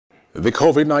The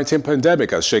COVID-19 pandemic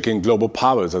has shaken global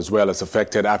powers as well as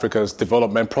affected Africa's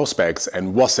development prospects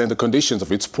and worsened the conditions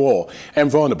of its poor and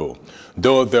vulnerable.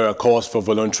 Though there are calls for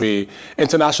voluntary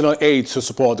international aid to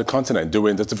support the continent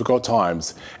during the difficult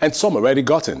times, and some already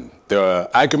gotten, there are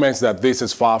arguments that this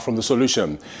is far from the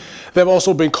solution. There have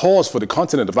also been calls for the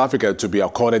continent of Africa to be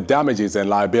accorded damages and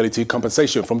liability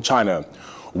compensation from China.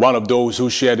 One of those who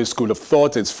share this school of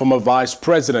thought is former Vice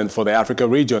President for the Africa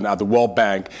region at the World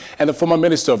Bank and the former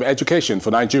Minister of Education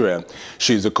for Nigeria.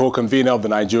 She is the co-convener of the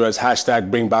Nigeria's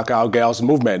 #BringBackOurGirls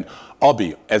movement,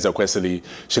 Oby Ezekwesili.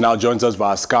 She now joins us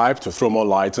via Skype to throw more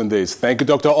light on this. Thank you,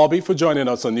 Dr. Oby, for joining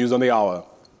us on News on the Hour.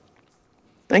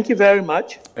 Thank you very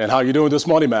much. And how are you doing this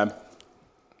morning, ma'am?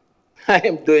 I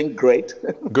am doing great.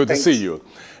 Good to see you.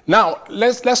 Now,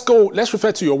 let's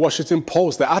refer to your Washington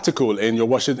Post, the article in the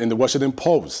Washington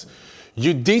Post.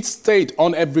 You did state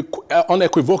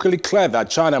unequivocally clear that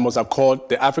China must accord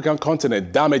the African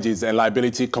continent damages and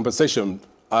liability compensation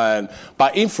and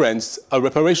by inference a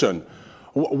reparation.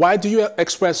 Why do you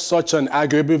express such an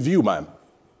arguable view, ma'am?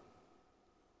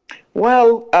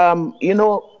 Well, you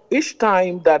know, each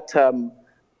time that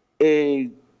a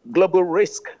global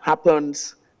risk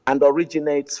happens and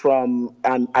originates from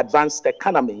an advanced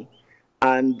economy,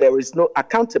 and there is no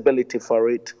accountability for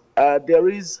it, there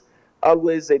is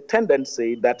always a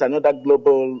tendency that another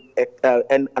global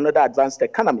and another advanced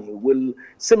economy will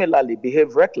similarly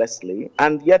behave recklessly,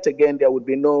 and yet again there would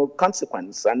be no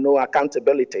consequence and no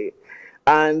accountability.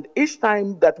 And each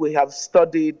time that we have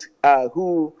studied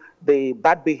who the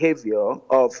bad behavior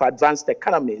of advanced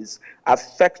economies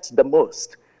affects the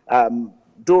most,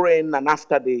 during and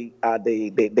after the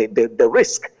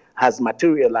risk has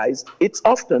materialized, it's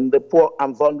often the poor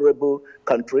and vulnerable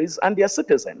countries and their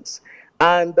citizens.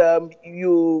 And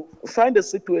you find a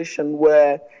situation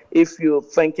where, if you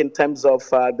think in terms of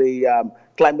the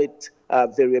climate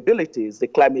variabilities, the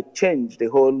climate change, the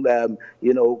whole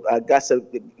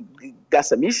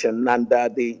gas emission and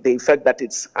the effect that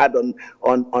it's had on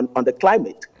the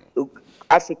climate,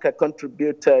 Africa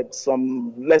contributed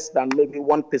some less than maybe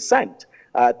 1%.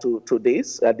 To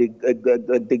this,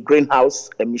 the greenhouse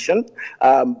emission,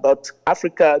 but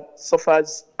Africa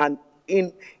suffers a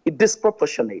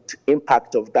disproportionate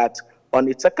impact of that on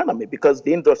its economy because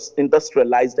the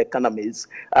industrialized economies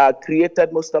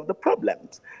created most of the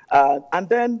problems. And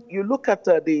then you look at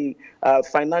the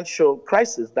financial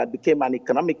crisis that became an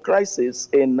economic crisis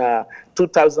in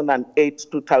 2008,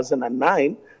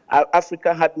 2009.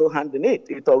 Africa had no hand in it.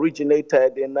 It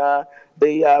originated in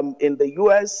the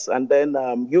US and then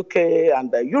UK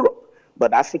and Europe.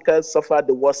 But Africa suffered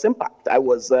the worst impact. I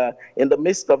was in the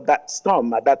midst of that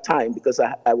storm at that time because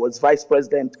I was vice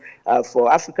president for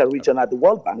Africa region at the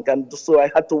World Bank. And so I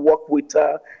had to work with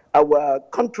our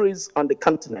countries on the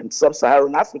continent,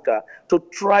 sub-Saharan Africa, to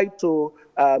try to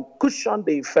cushion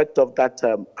the effect of that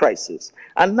crisis.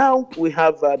 And now we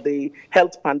have the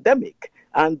health pandemic.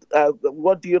 And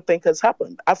what do you think has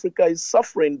happened? Africa is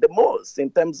suffering the most in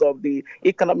terms of the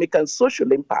economic and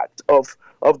social impact of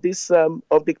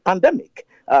the pandemic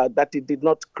that it did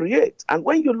not create. And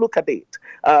when you look at it,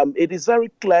 it is very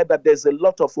clear that there's a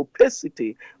lot of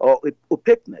opacity or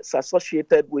opaqueness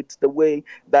associated with the way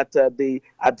that the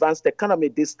advanced economy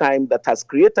this time that has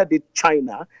created it,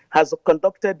 China, has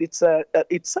conducted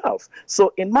itself.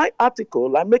 So in my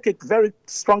article, I make a very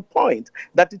strong point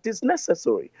that it is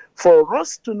necessary for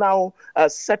us to now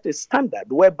set a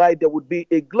standard whereby there would be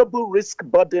a global risk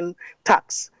burden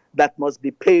tax that must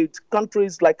be paid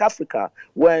countries like Africa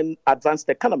when advanced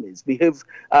economies behave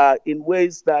in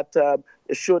ways that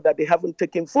show that they haven't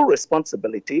taken full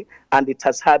responsibility, and it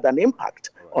has had an impact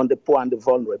on the poor and the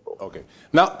vulnerable. Okay.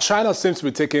 Now, China seems to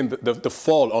be taking the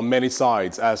fall on many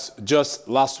sides, as just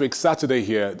last week, Saturday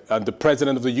here, the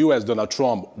president of the US, Donald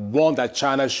Trump, warned that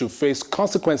China should face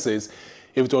consequences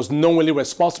if it was knowingly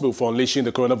responsible for unleashing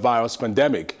the coronavirus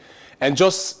pandemic. And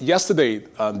just yesterday,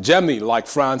 Germany, like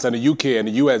France and the UK and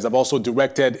the US, have also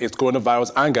directed its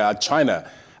coronavirus anger at China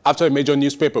after a major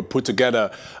newspaper put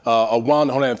together a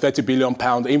 £130 billion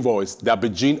invoice that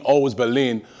Beijing owes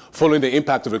Berlin following the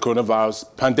impact of the coronavirus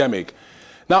pandemic.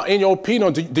 Now, in your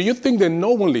opinion, do you think they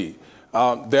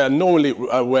were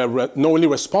knowingly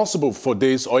responsible for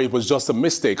this, or it was just a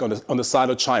mistake on the side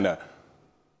of China?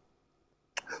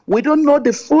 We don't know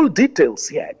the full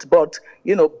details yet, but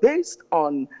based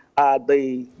on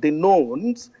the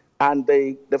knowns and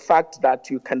the fact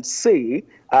that you can see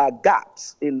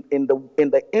gaps in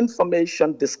the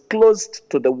information disclosed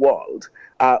to the world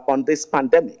on this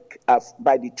pandemic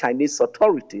by the Chinese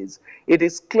authorities, it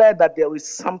is clear that there is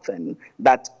something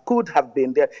that could have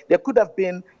been there. There could have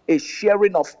been a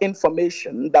sharing of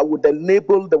information that would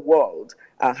enable the world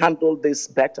handled this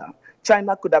better.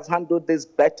 China could have handled this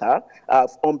better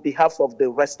on behalf of the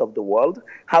rest of the world.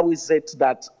 How is it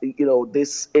that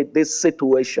this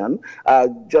situation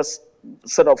just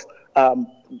sort of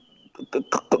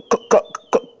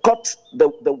caught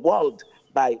the world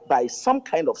by some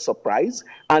kind of surprise,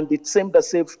 and it seemed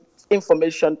as if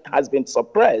information has been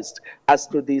suppressed as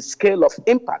to the scale of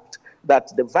impact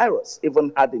that the virus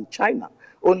even had in China?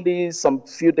 Only some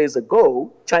few days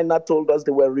ago, China told us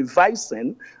they were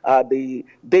revising the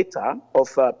data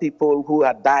of people who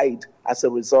had died as a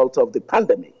result of the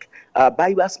pandemic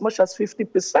by as much as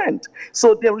 50%.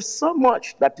 So there is so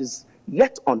much that is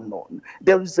yet unknown.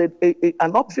 There is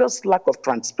an obvious lack of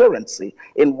transparency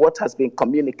in what has been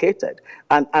communicated.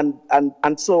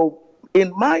 And so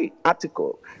in my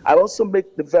article, I also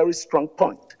make the very strong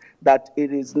point that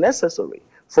it is necessary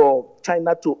for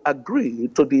China to agree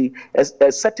to the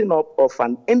setting up of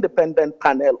an independent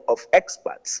panel of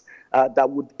experts that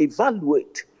would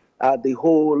evaluate the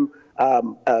whole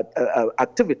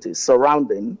activities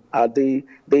surrounding the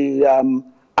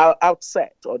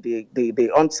outset or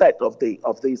the onset of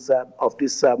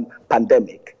this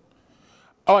pandemic.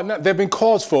 Oh, now, there have been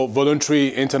calls for voluntary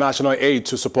international aid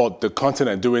to support the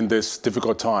continent during this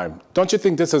difficult time. Don't you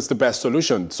think this is the best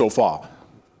solution so far?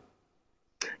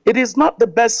 It is not the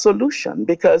best solution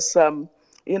because,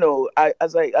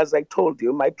 as I told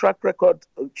you, my track record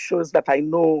shows that I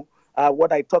know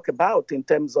what I talk about in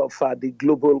terms of the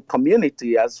global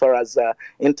community as far as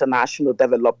international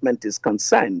development is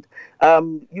concerned.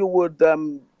 You would,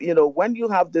 when you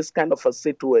have this kind of a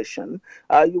situation,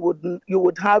 you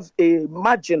would have a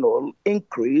marginal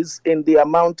increase in the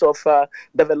amount of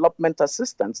development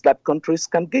assistance that countries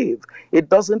can give. It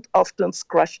doesn't often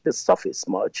scratch the surface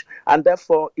much, and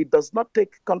therefore it does not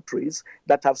take countries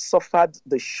that have suffered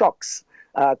the shocks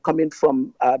coming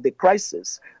from the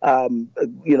crisis,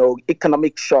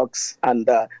 economic shocks and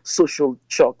social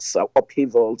shocks,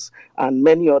 upheavals, and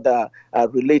many other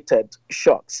related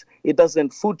shocks. It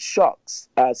doesn't. Food shocks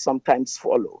sometimes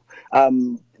follow.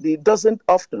 It doesn't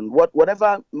often,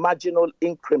 whatever marginal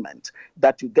increment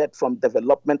that you get from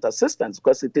development assistance,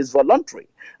 because it is voluntary.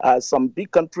 Some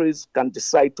big countries can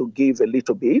decide to give a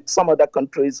little bit. Some other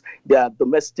countries, their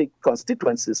domestic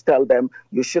constituencies tell them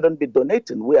you shouldn't be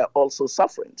donating. We are also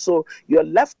suffering. So you're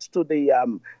left to the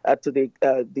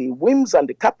whims and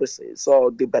the caprices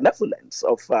or the benevolence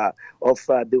of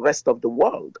the rest of the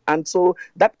world. And so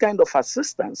that kind of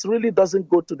assistance really doesn't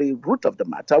go to the root of the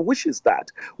matter, which is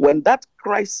that when that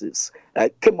crisis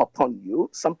came upon you,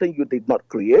 something you did not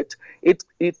create, it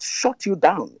shut you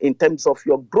down in terms of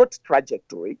your growth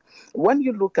trajectory. When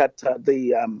you look at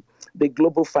the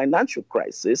global financial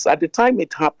crisis, at the time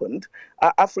it happened,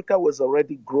 Africa was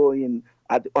already growing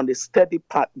on a steady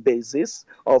basis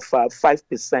of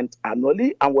 5%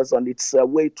 annually and was on its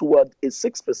way toward a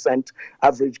 6%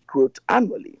 average growth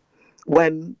annually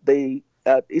when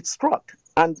it struck.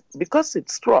 And because it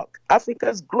struck,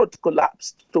 Africa's growth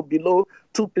collapsed to below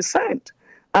 2%.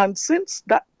 And since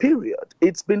that period,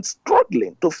 it's been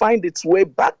struggling to find its way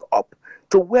back up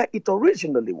to where it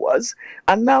originally was.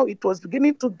 And now it was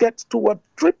beginning to get toward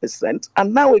 3%.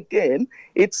 And now again,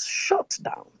 it's shut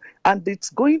down. And it's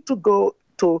going to go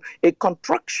to a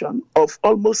contraction of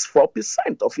almost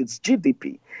 4% of its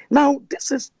GDP. Now,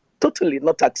 this is totally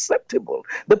not acceptable.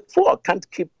 The poor can't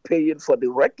keep paying for the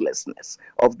recklessness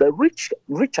of the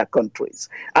richer countries.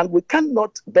 And we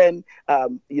cannot then,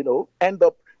 end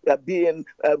up being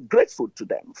grateful to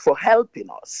them for helping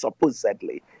us,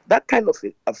 supposedly. That kind of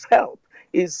help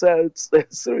is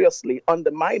seriously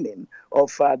undermining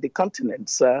of the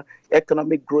continent's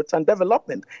economic growth and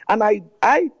development. And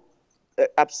I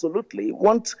absolutely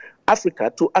want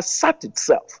Africa to assert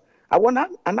itself. I want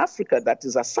an Africa that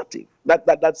is assertive,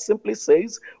 that simply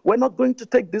says, we're not going to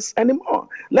take this anymore.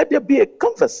 Let there be a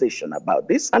conversation about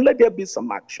this and let there be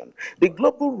some action. The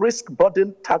global risk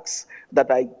burden tax that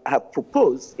I have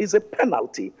proposed is a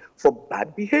penalty for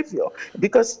bad behavior.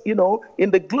 Because, in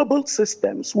the global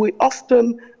systems, we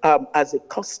often, as a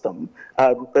custom,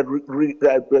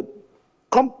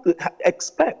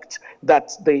 expect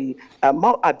that the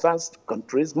more advanced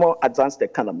countries, more advanced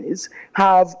economies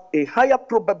have a higher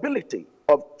probability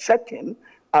of checking,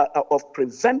 of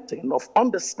preventing, of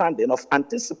understanding, of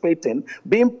anticipating,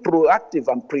 being proactive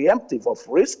and preemptive of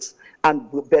risks, and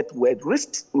that where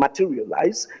risks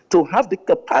materialize, to have the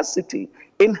capacity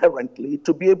inherently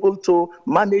to be able to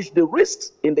manage the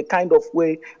risks in the kind of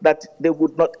way that they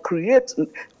would not create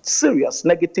serious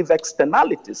negative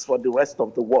externalities for the rest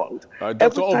of the world. Dr.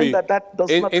 Every Oby, time that does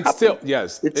not happen,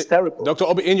 it's terrible. Dr.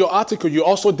 Oby, in your article, you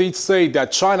also did say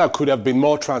that China could have been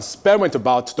more transparent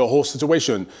about the whole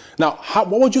situation. Now,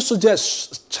 what would you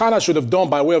suggest China should have done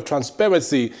by way of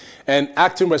transparency and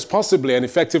acting responsibly and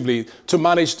effectively to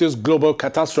manage this global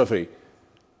catastrophe?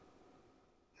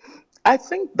 I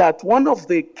think that one of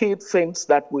the key things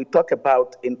that we talk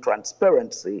about in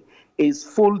transparency is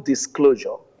full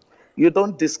disclosure. You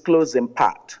don't disclose in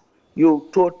part. You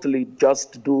totally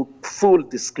just do full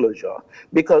disclosure,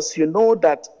 because you know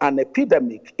that an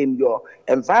epidemic in your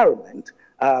environment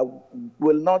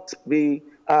will not be,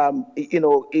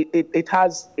 it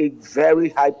has a very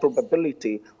high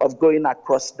probability of going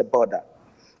across the border.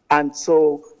 And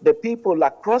so the people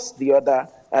across the other,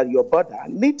 your border,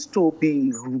 need to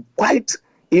be quite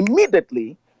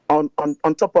immediately on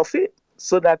top of it,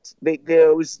 so that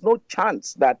there is no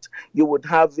chance that you would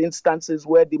have instances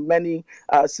where the many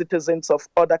citizens of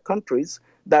other countries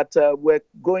that were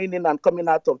going in and coming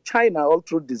out of China all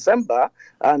through December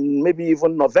and maybe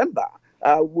even November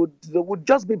would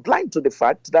just be blind to the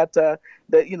fact that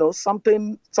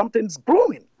something's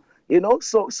brewing.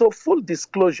 So full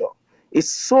disclosure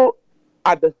is so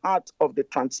at the heart of the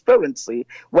transparency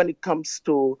when it comes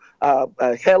to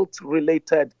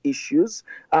health-related issues.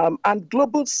 And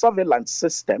global surveillance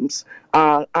systems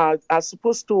are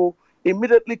supposed to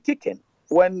immediately kick in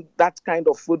when that kind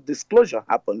of full disclosure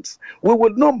happens. We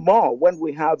will know more when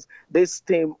we have this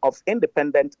team of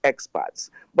independent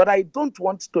experts. But I don't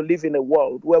want to live in a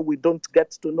world where we don't get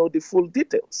to know the full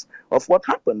details of what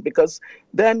happened, because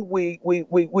then we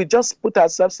just put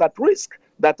ourselves at risk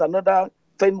that another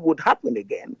thing would happen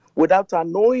again without our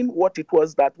knowing what it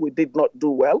was that we did not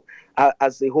do well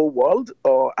as the whole world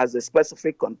or as a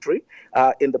specific country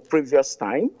in the previous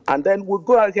time, and then we'll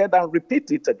go ahead and repeat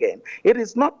it again. It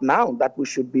is not now that we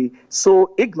should be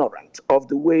so ignorant of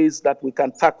the ways that we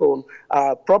can tackle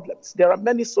problems. There are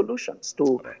many solutions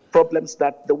to problems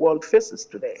that the world faces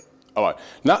today. All right.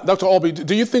 Now, Dr. Oby,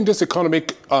 do you think this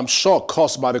economic shock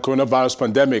caused by the coronavirus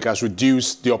pandemic has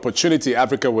reduced the opportunity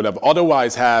Africa would have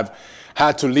otherwise have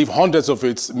had to leave hundreds of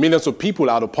its millions of people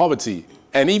out of poverty?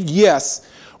 And if yes,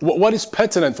 what is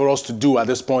pertinent for us to do at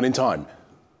this point in time?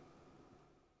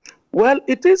 Well,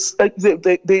 it is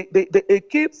the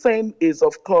key thing is,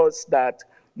 of course, that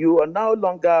you are no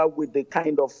longer with the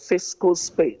kind of fiscal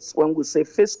space. When we say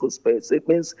fiscal space, it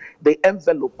means the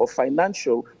envelope of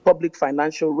public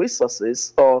financial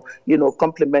resources, or,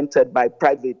 complemented by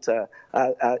private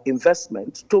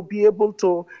investment, to be able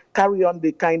to carry on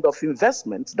the kind of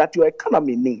investments that your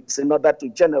economy needs in order to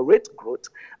generate growth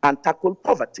and tackle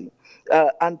poverty.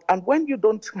 And when you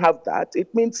don't have that,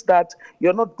 it means that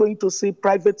you're not going to see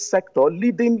private sector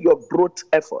leading your growth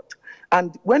effort.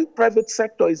 And when private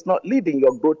sector is not leading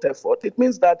your growth effort, it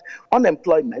means that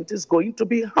unemployment is going to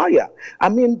be higher. I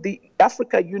mean, the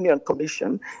Africa Union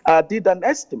Commission did an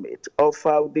estimate of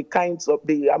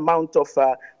the amount of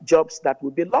jobs that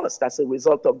will be lost as a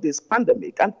result of this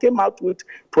pandemic, and came out with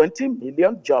 20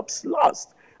 million jobs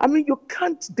lost. I mean, you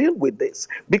can't deal with this,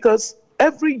 because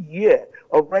every year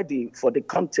already for the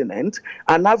continent,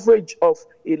 an average of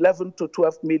 11 to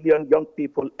 12 million young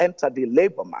people enter the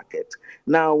labor market.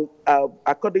 Now,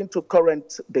 according to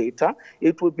current data,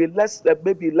 it will be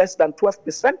maybe less than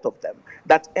 12% of them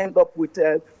that end up with,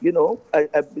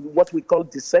 what we call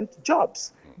decent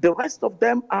jobs. The rest of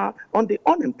them are on the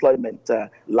unemployment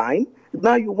line.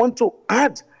 Now you want to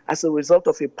add, as a result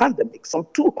of a pandemic, some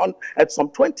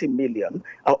 20 million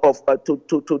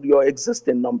to your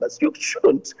existing numbers. You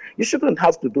shouldn't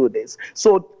have to do this.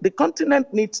 So the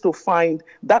continent needs to find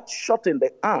that shot in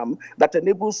the arm that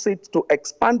enables it to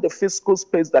expand the fiscal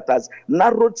space that has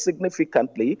narrowed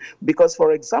significantly. Because,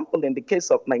 for example, in the case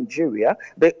of Nigeria,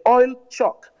 the oil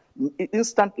shock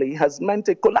instantly has meant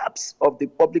a collapse of the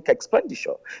public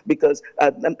expenditure, because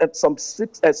some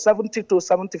 70 to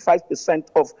 75%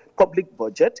 of public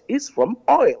budget is from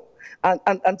oil.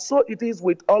 And so it is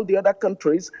with all the other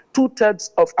countries.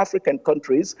 2/3 of African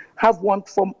countries have one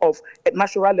form of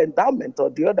natural endowment or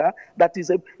the other that is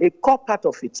a core part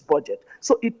of its budget.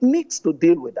 So it needs to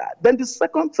deal with that. Then the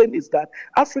second thing is that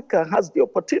Africa has the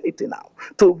opportunity now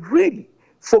to really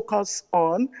focus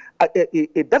on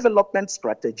a development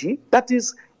strategy that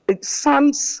is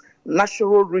sans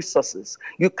natural resources.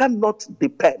 You cannot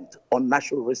depend on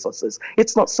natural resources.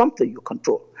 It's not something you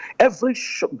control. Every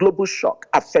global shock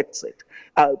affects it.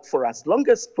 For as long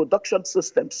as production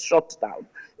systems shut down,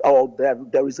 or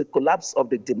there is a collapse of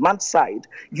the demand side,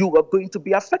 you are going to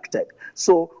be affected.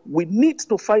 So we need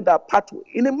to find our pathway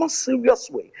in a more serious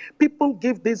way. People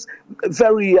give this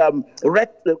very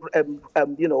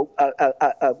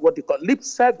lip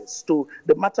service to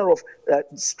the matter of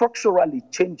structurally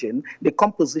changing the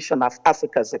composition of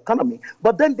Africa's economy,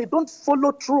 but then they don't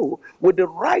follow through with the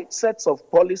right sets of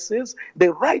policies,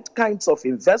 the right kinds of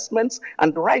investments,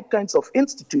 and the right kinds of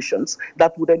institutions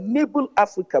that would enable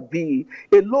Africa be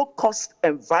a low-cost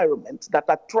environment that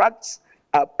attracts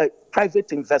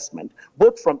private investment,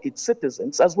 both from its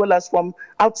citizens as well as from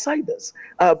outsiders.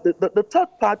 The third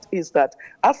part is that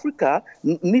Africa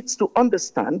needs to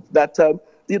understand that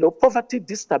poverty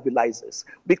destabilizes.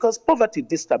 Because poverty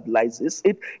destabilizes,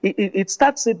 it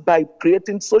starts it by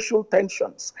creating social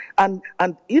tensions and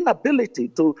inability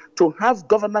to have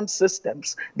governance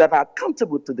systems that are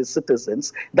accountable to the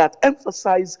citizens, that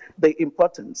emphasize the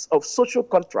importance of social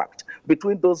contract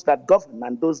between those that govern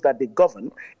and those that they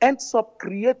govern, ends up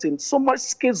creating so much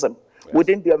schism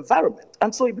within the environment.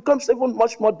 And so it becomes even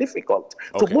much more difficult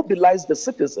to mobilize the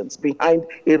citizens behind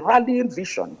a rallying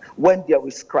vision when there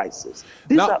is crisis.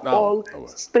 These are all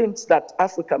things that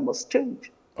Africa must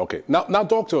change. Okay. Now,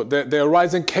 Doctor, there are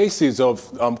rising cases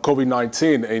of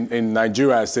COVID-19 in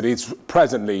Nigeria as it is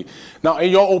presently. Now,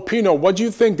 in your opinion, what do you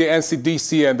think the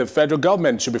NCDC and the federal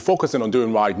government should be focusing on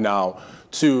doing right now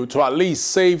to at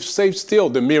least save still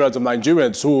the myriads of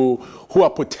Nigerians who are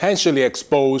potentially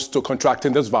exposed to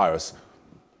contracting this virus?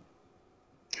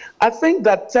 I think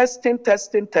that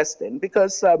testing,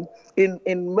 because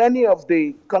in many of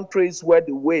the countries where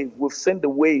we've seen the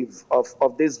wave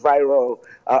of this viral,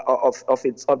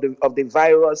 of the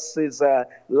virus's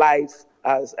life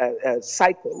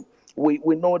cycle,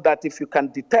 we know that if you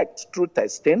can detect through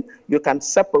testing, you can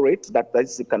separate, that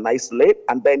is, you can isolate,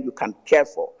 and then you can care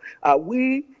for.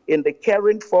 We, in the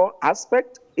caring for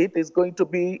aspect, it is going to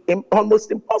be almost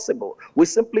impossible. We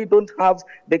simply don't have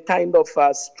the kind of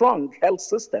strong health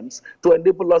systems to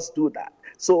enable us to do that.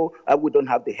 So we don't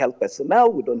have the health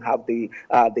personnel, we don't have the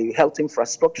health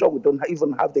infrastructure, we don't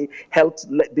even have the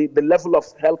level of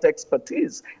health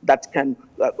expertise that can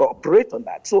operate on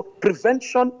that. So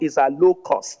prevention is a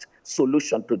low-cost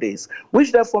solution to this,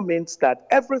 which therefore means that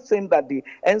everything that the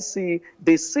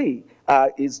NCDC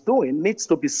is doing needs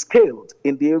to be scaled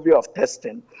in the area of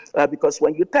testing, because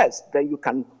when you test, then you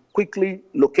can quickly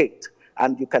locate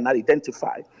and you can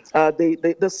identify.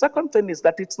 The second thing is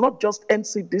that it's not just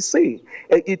NCDC.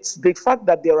 It's the fact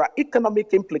that there are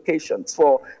economic implications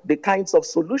for the kinds of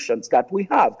solutions that we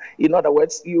have. In other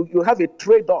words, you have a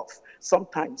trade-off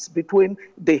sometimes between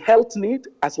the health need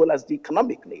as well as the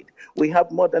economic need. We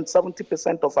have more than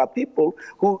 70% of our people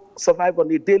who survive on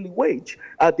a daily wage.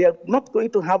 They're not going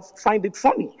to find it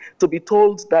funny to be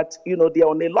told that they're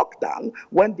on a lockdown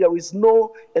when there is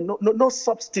no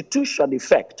substitution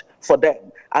effect for them.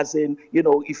 As in,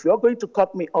 if you're going to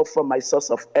cut me off from my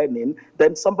source of earning,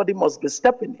 then somebody must be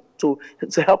stepping in to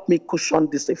help me cushion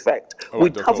this effect.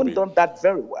 We haven't done that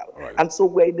very well. And so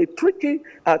we're in a tricky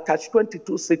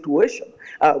catch-22 situation.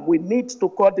 We need to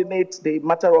coordinate the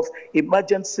matter of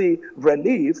emergency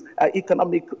relief,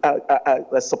 economic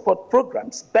support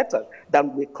programs better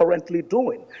than we're currently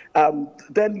doing.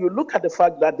 Then you look at the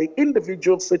fact that the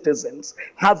individual citizens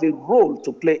have a role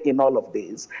to play in all of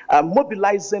these,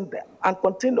 mobilizing them and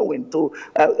continuing to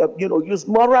use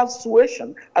moral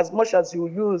suasion as much as you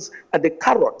use the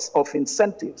carrots of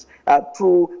incentives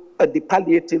through the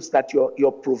palliatives that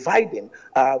you're providing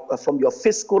from your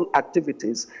fiscal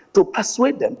activities, to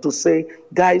persuade them to say,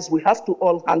 guys, we have to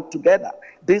all hang together.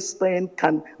 This thing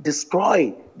can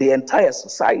destroy the entire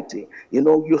society.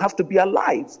 You have to be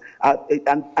alive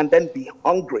and then be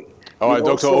hungry. All right,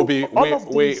 Dr. Oby,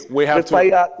 we have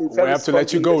to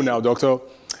let you go now, Doctor.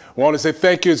 I want to say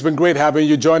thank you. It's been great having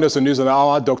you join us on News on the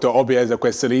Hour. Dr. Oby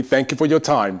Ezekwesili, thank you for your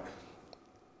time.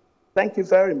 Thank you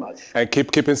very much. And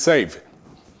keeping safe.